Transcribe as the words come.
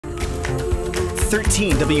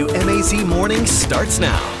13 WMAZ Morning starts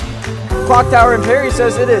now. Clock tower in Perry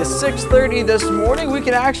says it is 6:30 this morning. We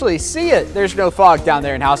can actually see it. There's no fog down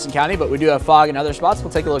there in Houston County, but we do have fog in other spots.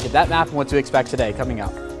 We'll take a look at that map and what to expect today coming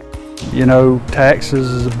up. You know, taxes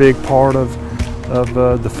is a big part of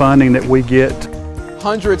the funding that we get.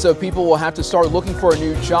 Hundreds of people will have to start looking for a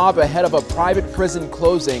new job ahead of a private prison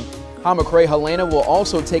closing. How Helena will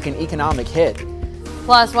also take an economic hit.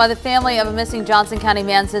 Plus, why the family of a missing Johnson County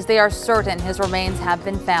man says they are certain his remains have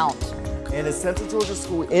been found. And a Central Georgia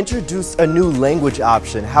school introduced a new language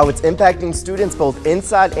option, how it's impacting students both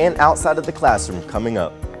inside and outside of the classroom, coming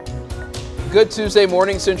up. Good Tuesday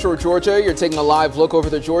morning, Central Georgia. You're taking a live look over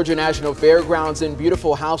the Georgia National Fairgrounds in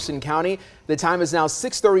beautiful Houston County. The time is now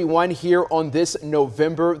 6:31 here on this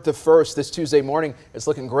November the 1st. This Tuesday morning, it's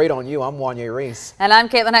looking great on you. I'm Wanya Reese. And I'm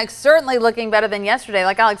Caitlin Heck, certainly looking better than yesterday.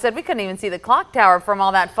 Like Alex said, we couldn't even see the clock tower from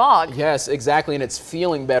all that fog. Yes, exactly. And it's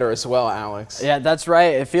feeling better as well, Alex. Yeah, that's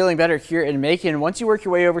right. Feeling better here in Macon. Once you work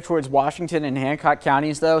your way over towards Washington and Hancock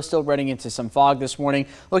counties, though, still running into some fog this morning.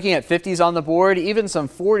 Looking at 50s on the board, even some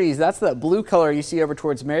 40s. That's that blue color you see over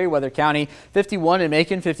towards Meriwether County. 51 in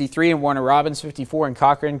Macon, 53 in Warner Robins, 54 in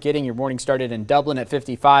Cochran. Getting your morning started in Dublin at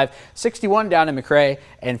 55, 61 down in McRae,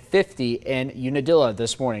 and 50 in Unadilla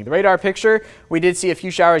this morning. The radar picture, we did see a few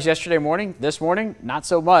showers yesterday morning. This morning, not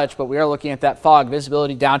so much, but we are looking at that fog.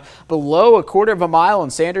 Visibility down below a quarter of a mile in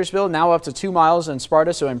Sandersville, now up to 2 miles in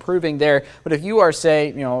Sparta, so improving there. But if you are,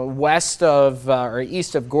 say, west of or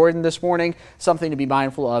east of Gordon this morning, something to be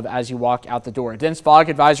mindful of as you walk out the door. Dense fog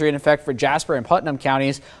advisory in effect for Jasper and Putnam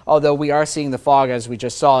counties, although we are seeing the fog, as we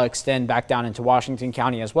just saw, extend back down into Washington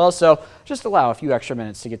County as well. So just allow a few extra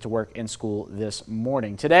minutes to get to work and school this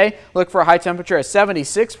morning. Today, look for a high temperature at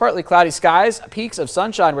 76, partly cloudy skies, peaks of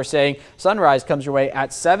sunshine. We're saying sunrise comes your way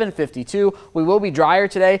at 7:52. We will be drier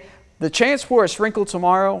today. The chance for a sprinkle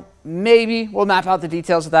tomorrow, maybe. We'll map out the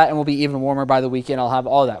details of that, and we'll be even warmer by the weekend. I'll have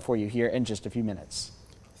all that for you here in just a few minutes.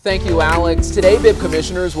 Thank you, Alex. Today, BIB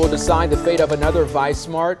commissioners will decide the fate of another Vice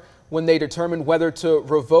Mart when they determine whether to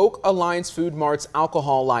revoke Alliance Food Mart's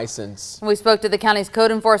alcohol license. We spoke to the county's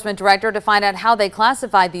code enforcement director to find out how they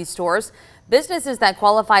classified these stores. Businesses that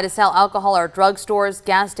qualify to sell alcohol are drugstores,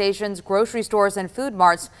 gas stations, grocery stores, and food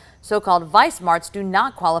marts. So-called Vice Marts do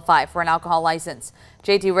not qualify for an alcohol license.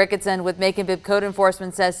 JT Ricketson with Macon BIB Code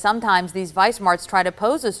Enforcement says sometimes these Vice Marts try to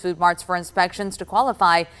pose as food marts for inspections to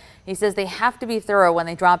qualify. He says they have to be thorough when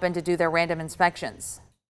they drop in to do their random inspections.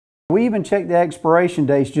 We even check the expiration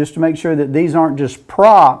dates just to make sure that these aren't just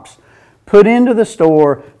props put into the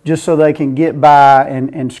store just so they can get by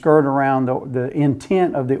and skirt around the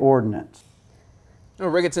intent of the ordinance.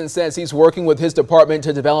 Ricketson says he's working with his department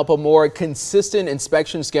to develop a more consistent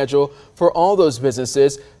inspection schedule for all those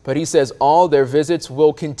businesses, but he says all their visits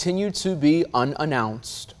will continue to be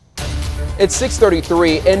unannounced. It's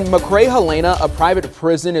 6:33 in Helena. A private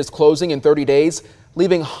prison is closing in 30 days.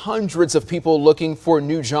 Leaving hundreds of people looking for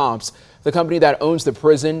new jobs. The company that owns the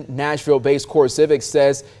prison, Nashville-based CoreCivic,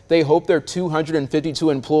 says they hope their 252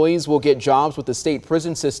 employees will get jobs with the state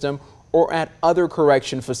prison system or at other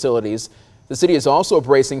correction facilities. The city is also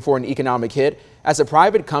bracing for an economic hit. As a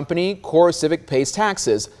private company, CoreCivic pays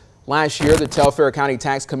taxes. Last year, the Telfair County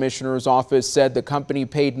Tax Commissioner's office said the company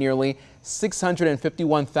paid nearly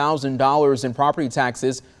 $651,000 in property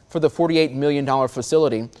taxes for the $48 million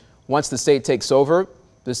facility. Once the state takes over,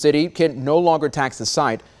 the city can no longer tax the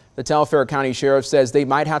site. The Telfair County Sheriff says they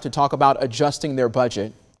might have to talk about adjusting their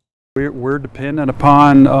budget. We're dependent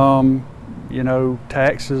upon,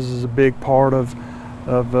 taxes is a big part of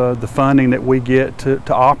the funding that we get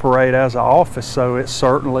to operate as an office. So it's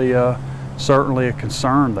certainly a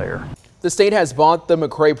concern there. The state has bought the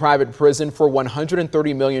McRae private prison for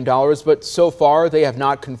 $130 million, but so far they have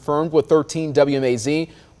not confirmed with 13 WMAZ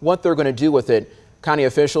what they're going to do with it. County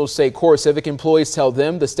officials say CoreCivic employees tell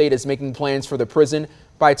them the state is making plans for the prison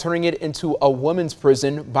by turning it into a women's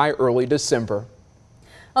prison by early December.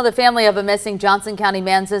 Well, the family of a missing Johnson County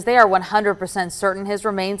man says they are 100% certain his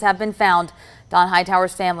remains have been found. Don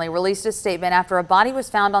Hightower's family released a statement after a body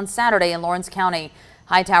was found on Saturday in Lawrence County.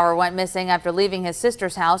 Hightower went missing after leaving his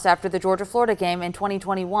sister's house after the Georgia-Florida game in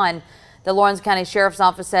 2021. The Lawrence County Sheriff's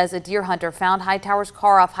Office says a deer hunter found Hightower's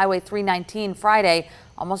car off Highway 319 Friday,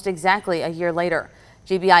 almost exactly a year later.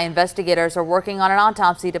 GBI investigators are working on an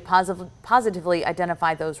autopsy to positively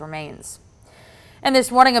identify those remains. And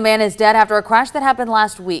this morning, a man is dead after a crash that happened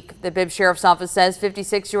last week. The Bibb Sheriff's Office says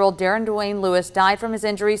 56-year-old Darren Dwayne Lewis died from his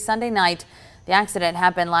injuries Sunday night. The accident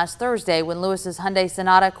happened last Thursday when Lewis's Hyundai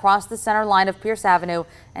Sonata crossed the center line of Pierce Avenue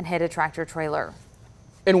and hit a tractor trailer.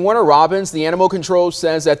 In Warner Robins, the animal control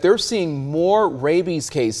says that they're seeing more rabies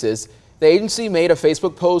cases. The agency made a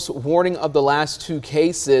Facebook post warning of the last 2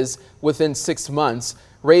 cases within 6 months.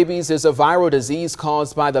 Rabies is a viral disease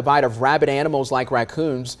caused by the bite of rabid animals like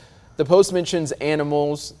raccoons. The post mentions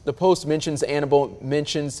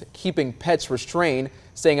keeping pets restrained,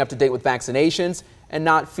 staying up to date with vaccinations, and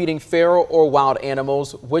not feeding feral or wild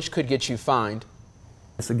animals, which could get you fined.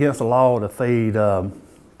 It's against the law to feed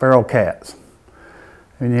feral cats.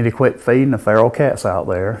 You need to quit feeding the feral cats out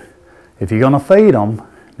there. If you're going to feed them,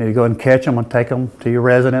 you need to go and catch them and take them to your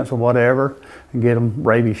residence or whatever and get them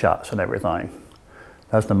rabies shots and everything.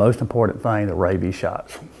 That's the most important thing, the rabies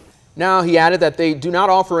shots. Now, he added that they do not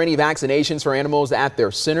offer any vaccinations for animals at their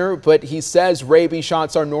center, but he says rabies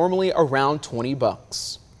shots are normally around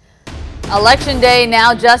 $20. Election day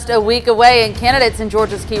now just a week away, and candidates in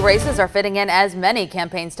Georgia's key races are fitting in as many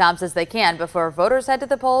campaign stops as they can before voters head to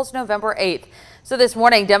the polls November 8th. So this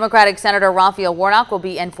morning, Democratic Senator Raphael Warnock will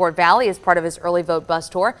be in Fort Valley as part of his early vote bus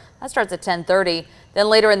tour. That starts at 10:30. Then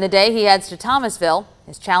later in the day, he heads to Thomasville.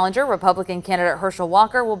 His challenger, Republican candidate Herschel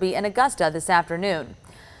Walker, will be in Augusta this afternoon.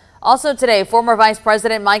 Also today, former Vice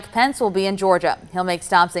President Mike Pence will be in Georgia. He'll make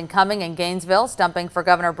stops in Cumming and Gainesville, stumping for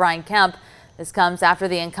Governor Brian Kemp. This comes after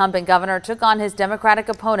the incumbent governor took on his Democratic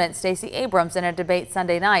opponent, Stacey Abrams, in a debate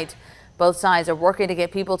Sunday night. Both sides are working to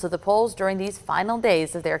get people to the polls during these final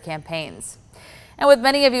days of their campaigns. And with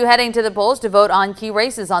many of you heading to the polls to vote on key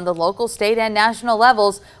races on the local, state, and national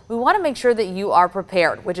levels, we want to make sure that you are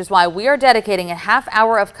prepared, which is why we are dedicating a half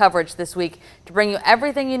hour of coverage this week to bring you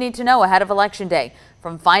everything you need to know ahead of Election Day.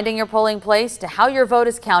 From finding your polling place to how your vote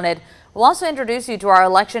is counted, we'll also introduce you to our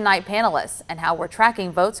election night panelists and how we're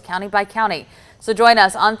tracking votes county by county. So join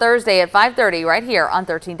us on Thursday at 5:30 right here on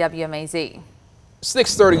 13 WMAZ.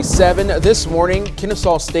 6:37 this morning,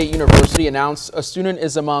 Kennesaw State University announced a student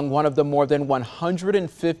is among one of the more than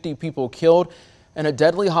 150 people killed in a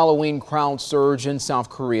deadly Halloween crowd surge in South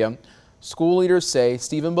Korea. School leaders say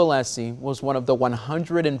Stephen Balesi was one of the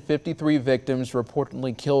 153 victims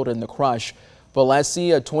reportedly killed in the crush.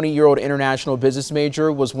 Balesi, a 20-year-old international business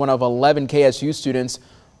major, was one of 11 KSU students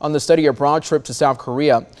on the study abroad trip to South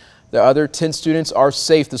Korea. The other 10 students are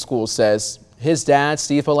safe, the school says. His dad,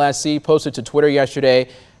 Steve Balesi, posted to Twitter yesterday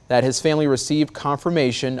that his family received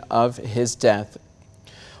confirmation of his death.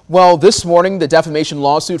 Well, this morning, the defamation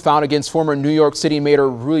lawsuit filed against former New York City Mayor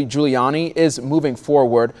Rudy Giuliani is moving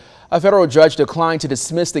forward. A federal judge declined to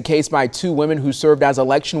dismiss the case by 2 women who served as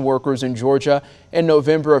election workers in Georgia in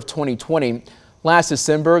November of 2020. Last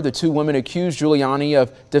December, the 2 women accused Giuliani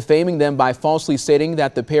of defaming them by falsely stating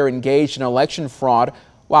that the pair engaged in election fraud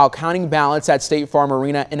while counting ballots at State Farm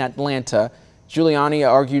Arena in Atlanta. Giuliani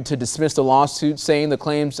argued to dismiss the lawsuit, saying the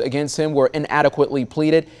claims against him were inadequately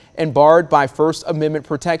pleaded and barred by First Amendment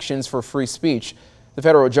protections for free speech. The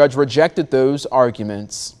federal judge rejected those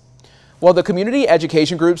arguments. Well, the community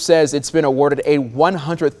education group says it's been awarded a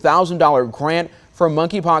 $100,000 grant for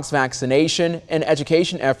monkeypox vaccination and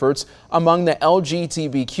education efforts among the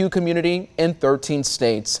LGBTQ community in 13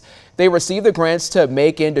 states. They received the grants to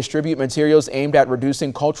make and distribute materials aimed at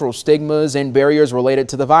reducing cultural stigmas and barriers related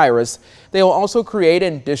to the virus. They will also create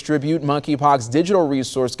and distribute monkeypox digital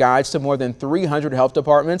resource guides to more than 300 health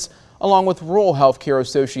departments, along with rural healthcare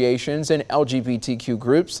associations and LGBTQ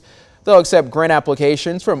groups. They'll accept grant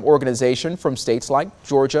applications from organizations from states like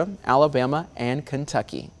Georgia, Alabama, and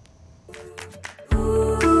Kentucky.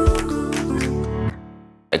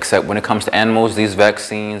 Except when it comes to animals, these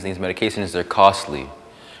vaccines, these medications, they're costly.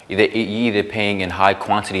 You're either paying in high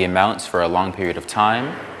quantity amounts for a long period of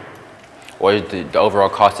time, or the overall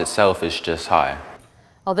cost itself is just high.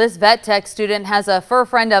 Well, this vet tech student has a fur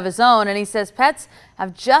friend of his own, and he says pets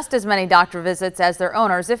have just as many doctor visits as their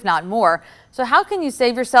owners, if not more. So how can you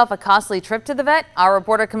save yourself a costly trip to the vet? Our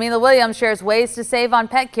reporter Camila Williams shares ways to save on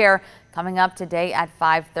pet care coming up today at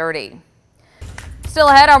 5:30. Still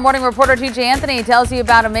ahead, our morning reporter TJ Anthony tells you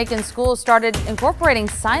about a Macon school started incorporating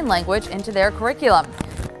sign language into their curriculum.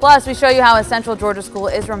 Plus, we show you how a Central Georgia school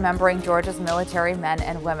is remembering Georgia's military men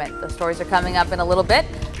and women. The stories are coming up in a little bit.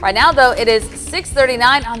 Right now, though, it is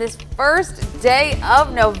 6:39 on this first day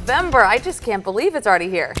of November. I just can't believe it's already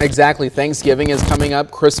here. Exactly. Thanksgiving is coming up.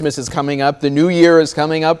 Christmas is coming up. The new year is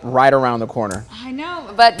coming up right around the corner. I know,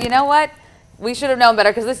 but you know what? We should have known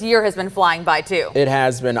better because this year has been flying by too. It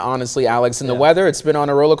has been, honestly, Alex. And the weather, it's been on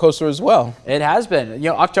a roller coaster as well. It has been.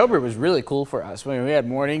 You know, October was really cool for us. We had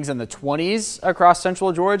mornings in the 20s across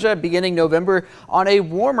central Georgia, beginning November on a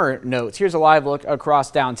warmer note. Here's a live look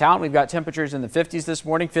across downtown. We've got temperatures in the 50s this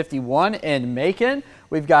morning, 51 in Macon.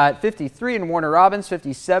 We've got 53 in Warner Robins,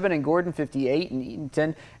 57 in Gordon, 58 in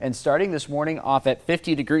Eatonton, and starting this morning off at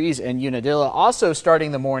 50 degrees in Unadilla. Also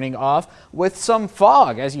starting the morning off with some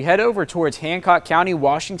fog as you head over towards Hancock County,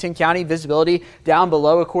 Washington County. Visibility down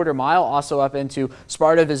below a quarter mile, also up into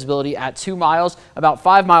Sparta, visibility at 2 miles, about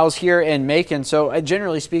 5 miles here in Macon. So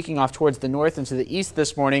generally speaking, off towards the north and to the east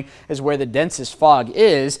this morning is where the densest fog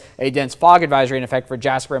is. A dense fog advisory in effect for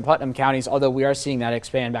Jasper and Putnam counties, although we are seeing that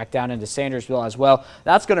expand back down into Sandersville as well.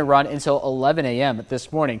 That's going to run until 11 a.m.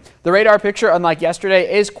 this morning. The radar picture, unlike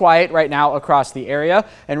yesterday, is quiet right now across the area,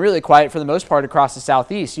 and really quiet for the most part across the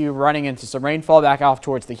southeast. You're running into some rainfall back off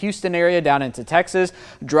towards the Houston area, down into Texas,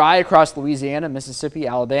 dry across Louisiana, Mississippi,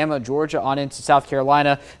 Alabama, Georgia, on into South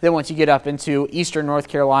Carolina. Then once you get up into eastern North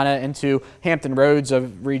Carolina, into Hampton Roads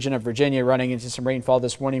of region of Virginia, running into some rainfall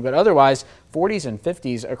this morning, but otherwise 40s and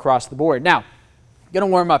 50s across the board. Now, going to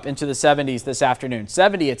warm up into the 70s this afternoon.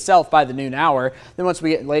 70 itself by the noon hour. Then once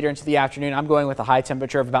we get later into the afternoon, I'm going with a high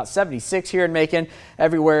temperature of about 76 here in Macon.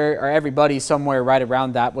 Everywhere or everybody somewhere right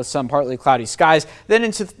around that with some partly cloudy skies. Then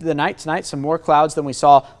into the night tonight, some more clouds than we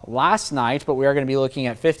saw last night, but we are going to be looking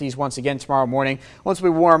at 50s once again tomorrow morning. Once we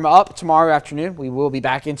warm up tomorrow afternoon, we will be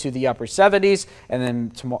back into the upper 70s, and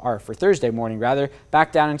then tomorrow, or for Thursday morning rather,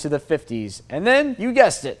 back down into the 50s. And then, you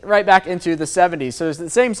guessed it, right back into the 70s. So it's the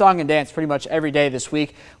same song and dance pretty much every day this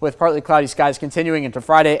week, with partly cloudy skies continuing into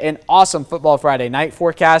Friday. An awesome football Friday night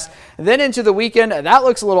forecast. And then into the weekend, that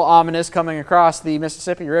looks a little ominous coming across the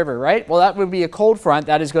Mississippi River, right? Well, that would be a cold front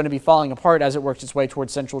that is going to be falling apart as it works its way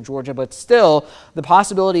towards central Georgia, but still the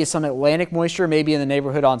possibility of some Atlantic moisture maybe in the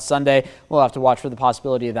neighborhood on Sunday. We'll have to watch for the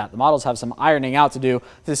possibility of that. The models have some ironing out to do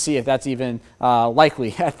to see if that's even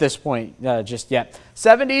likely at this point just yet.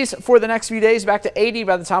 70s for the next few days, back to 80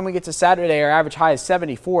 by the time we get to Saturday. Our average high is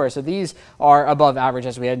 74, so these are above average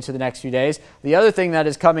as we head into the next few days. The other thing that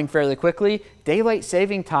is coming fairly quickly, daylight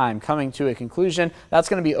saving time coming to a conclusion. That's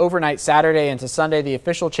going to be overnight Saturday into Sunday. The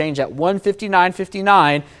official change at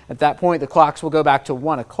 1:59:59. At that point, the clocks will go back to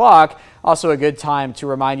 1 o'clock. Also a good time to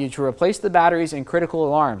remind you to replace the batteries in critical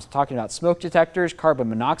alarms. I'm talking about smoke detectors, carbon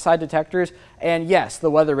monoxide detectors, and yes, the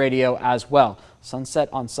weather radio as well. Sunset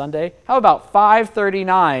on Sunday. How about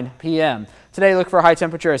 5:39 p.m.? Today, look for a high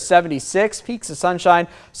temperature of 76, peaks of sunshine.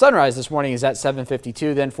 Sunrise this morning is at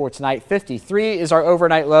 7:52. Then for tonight, 53 is our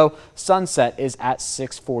overnight low. Sunset is at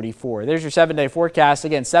 6:44. There's your 7-day forecast.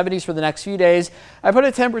 Again, 70s for the next few days. I put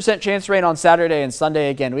a 10% chance rain on Saturday and Sunday.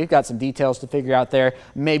 Again, we've got some details to figure out there.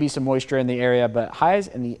 Maybe some moisture in the area, but highs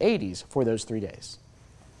in the 80s for those 3 days.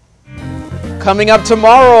 Coming up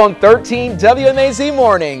tomorrow on 13 WMAZ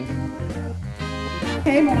Morning.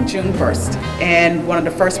 Came on June 1st, and one of the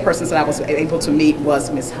first persons that I was able to meet was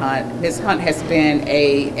Ms. Hunt. Ms. Hunt has been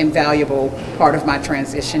an invaluable part of my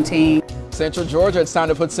transition team. Central Georgia, it's time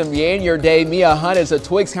to put some yay in your day. Mia Hunt is a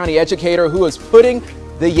Twiggs County educator who is putting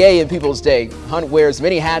the yay in people's day. Hunt wears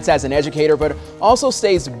many hats as an educator, but also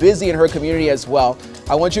stays busy in her community as well.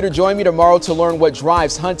 I want you to join me tomorrow to learn what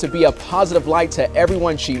drives Hunt to be a positive light to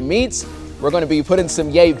everyone she meets. We're going to be putting some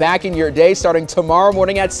yay back in your day starting tomorrow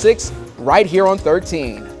morning at 6, right here on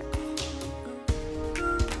 13.